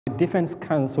The defense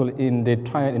counsel in the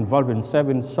trial involving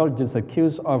 7 soldiers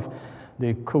accused of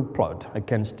the coup plot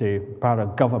against the Barra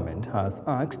government has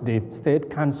asked the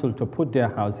state council to put their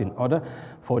house in order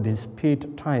for the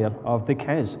speed trial of the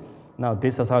case. Now,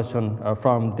 this assertion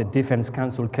from the defense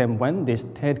counsel came when the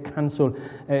state counsel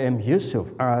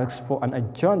Yusuf asked for an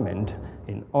adjournment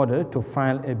in order to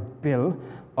file a bill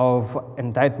of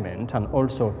indictment and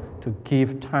also to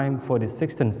give time for the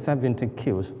 670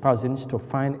 accused persons to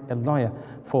find a lawyer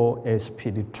for a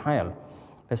speedy trial.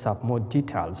 Let's have more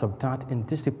details of that in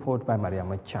this report by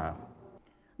Yahya Jammeh.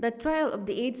 The trial of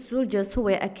the 8 soldiers who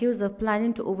were accused of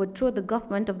planning to overthrow the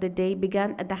government of the day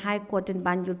began at the High Court in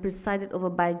Banjul, presided over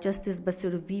by Justice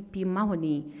Basiru V.P.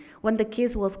 Mahoney. When the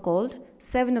case was called,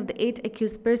 7 of the 8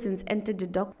 accused persons entered the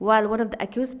dock, while one of the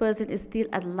accused persons is still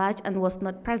at large and was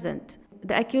not present.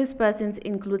 The accused persons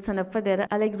include Sana Fadera,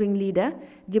 alleged ringleader,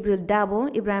 Jibril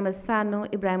Dabo, Ibrahim Sano,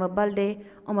 Ibrahim Balde,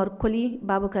 Omar Koli,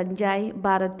 Babukar Njai,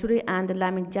 Bara Ture, and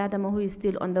Lamik Jadama, who is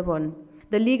still on the run.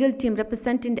 The legal team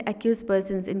representing the accused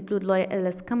persons include lawyer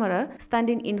L.S. Kamara,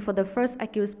 standing in for the first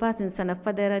accused person, Sana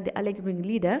Fadera, the alleged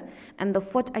ringleader, and the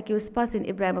 4th accused person,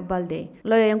 Ibrahim Balde.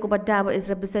 Lawyer Yankuba Dabo is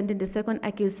representing the 2nd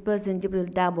accused person,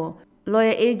 Jibril Dabo.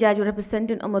 Lawyer A. Jaju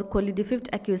representing Omar Koli, the 5th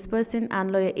accused person,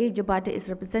 and lawyer A. Jabate is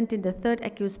representing the 3rd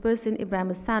accused person,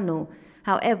 Ibrahim Sano.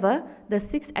 However, the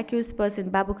 6th accused person,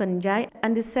 Babukar Njai,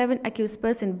 and the 7th accused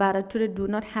person, Bara Ture, do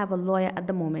not have a lawyer at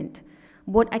the moment.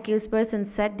 Both accused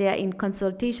persons said they are in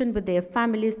consultation with their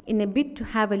families in a bid to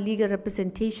have a legal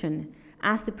representation.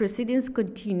 As the proceedings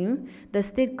continue, the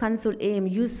State Counsel A.M.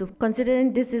 Yusuf,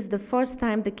 considering this is the first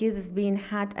time the case is being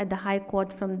had at the High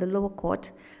Court from the lower court,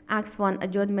 asked for an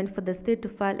adjournment for the state to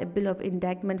file a bill of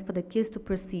indictment for the case to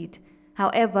proceed.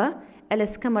 However,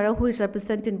 L.S. Kamara, who is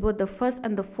representing both the 1st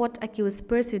and the 4th accused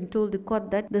person, told the court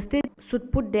that the state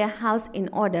should put their house in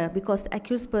order because the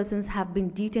accused persons have been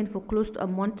detained for close to a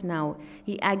month now.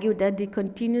 He argued that the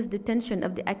continuous detention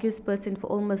of the accused person for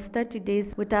almost 30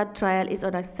 days without trial is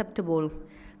unacceptable.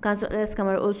 Counsel L.S.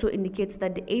 Kamara also indicates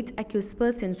that the 8th accused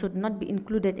person should not be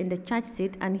included in the charge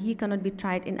sheet and he cannot be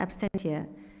tried in absentia.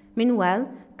 Meanwhile,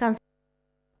 counsel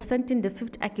representing the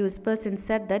 5th accused person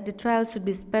said that the trial should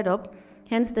be sped up,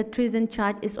 hence the treason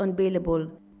charge is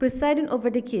unbailable. Presiding over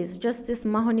the case, Justice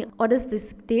Mahoney orders the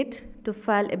state to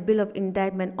file a bill of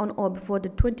indictment on or before the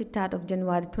 23rd of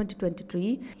January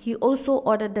 2023. He also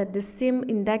ordered that the same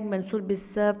indictment should be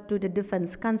served to the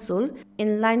defense counsel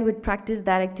in line with Practice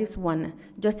Directives 1.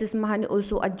 Justice Mahoney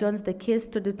also adjourns the case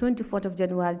to the 24th of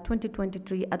January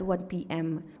 2023 at 1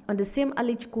 p.m. On the same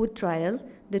alleged coup trial,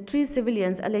 the 3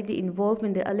 civilians allegedly involved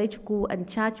in the alleged coup and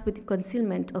charged with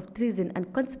concealment of treason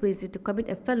and conspiracy to commit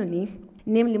a felony,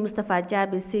 namely Mustafa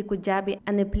Jabi, Sekou Jabi,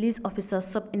 and a police officer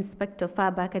Sub-Inspector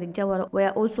Fabakari Jawara, were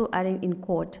also arraigned in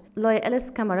court. Lawyer L.S.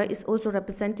 Kamara is also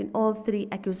representing all 3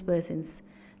 accused persons.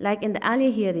 Like in the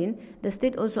earlier hearing, the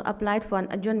state also applied for an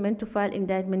adjournment to file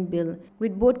indictment bill,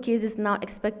 with both cases now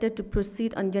expected to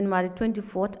proceed on January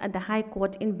 24th at the High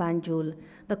Court in Banjul.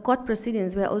 The court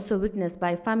proceedings were also witnessed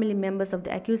by family members of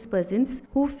the accused persons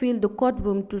who filled the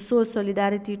courtroom to show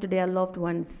solidarity to their loved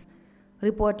ones.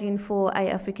 Reporting for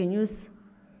Eyeafrica News,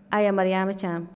 I am Yahya Jammeh.